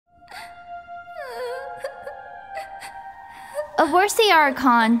A worthy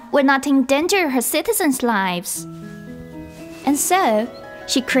Archon would not endanger her citizens' lives. And so,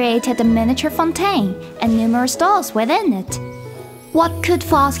 she created a miniature Fontaine and numerous dolls within it. What could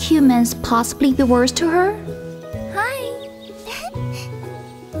false humans possibly be worse to her? Hi.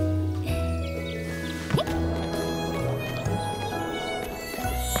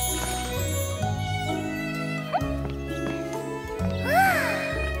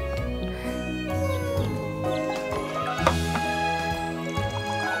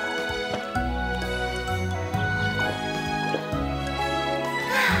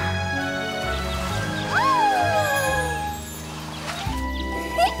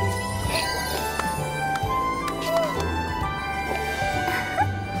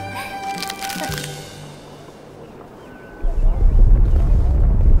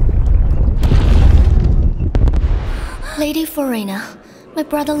 Lady Furina, my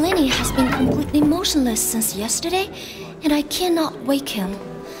brother Lenny has been completely motionless since yesterday, and I cannot wake him.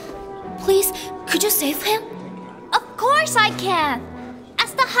 Please, could you save him? Of course I can!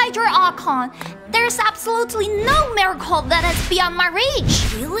 As the Hydra Archon, there's absolutely no miracle that is beyond my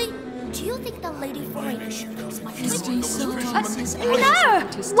reach! Really? Do you think that Lady Furina should use my No!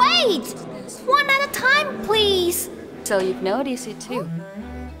 Wait! One at a time, please! So you've noticed it too.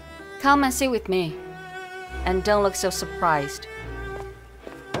 Come and sit with me. And don't look so surprised.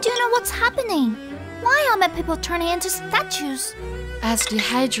 Do you know what's happening? Why are my people turning into statues? As the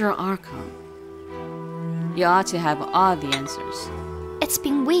Hydra Archon, you ought to have all the answers. It's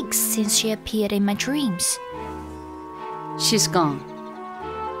been weeks since she appeared in my dreams. She's gone.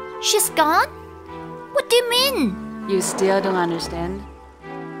 She's gone? What do you mean? You still don't understand?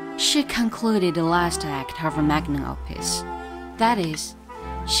 She concluded the last act of her magnum opus. That is,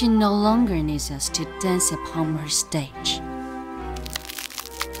 she no longer needs us to dance upon her stage.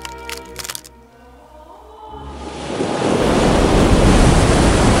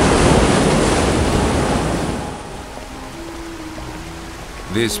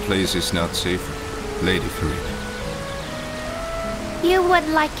 This place is not safe, Lady Furina. You would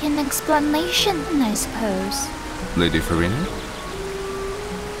like an explanation, I suppose. Lady Furina?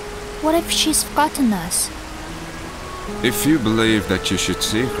 What if she's forgotten us? If you believe that you should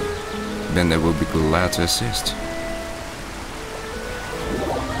save her, then I will be glad to assist.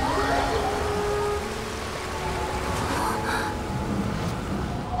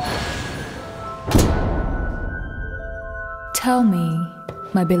 Tell me,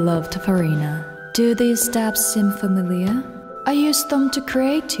 my beloved Furina, do these steps seem familiar? I used them to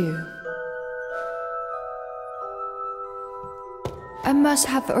create you. I must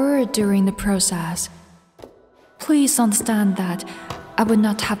have erred during the process. Please understand that I would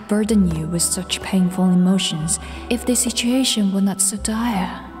not have burdened you with such painful emotions if the situation were not so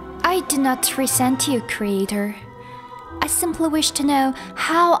dire. I do not resent you, Creator. I simply wish to know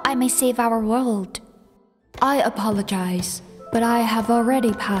how I may save our world. I apologize, but I have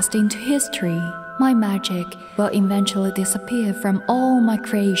already passed into history. My magic will eventually disappear from all my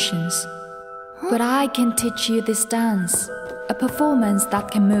creations. But I can teach you this dance, a performance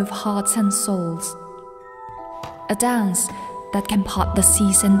that can move hearts and souls. A dance that can part the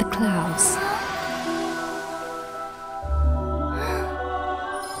seas and the clouds.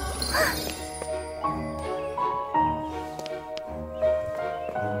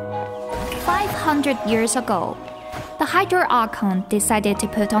 Years ago, the Hydra Archon decided to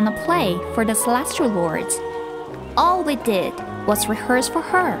put on a play for the Celestial Lords. All we did was rehearse for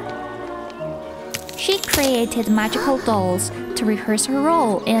her. She created magical dolls to rehearse her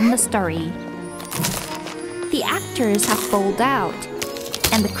role in the story. The actors have bowled out,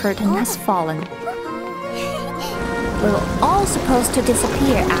 and the curtain has fallen. We were all supposed to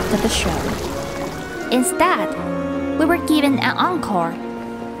disappear after the show. Instead, we were given an encore.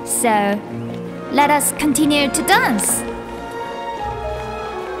 So, let us continue to dance.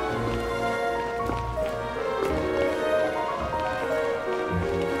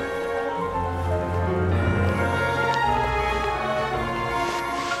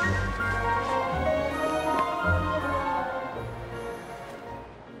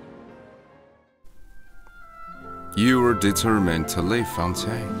 You were determined to leave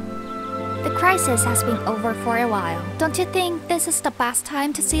Fontaine. The crisis has been over for a while. Don't you think this is the best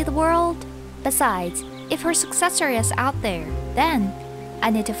time to see the world? Besides, if her successor is out there, then I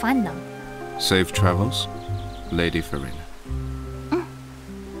need to find them. Safe travels, Lady Furina.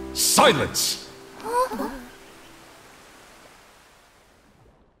 Silence!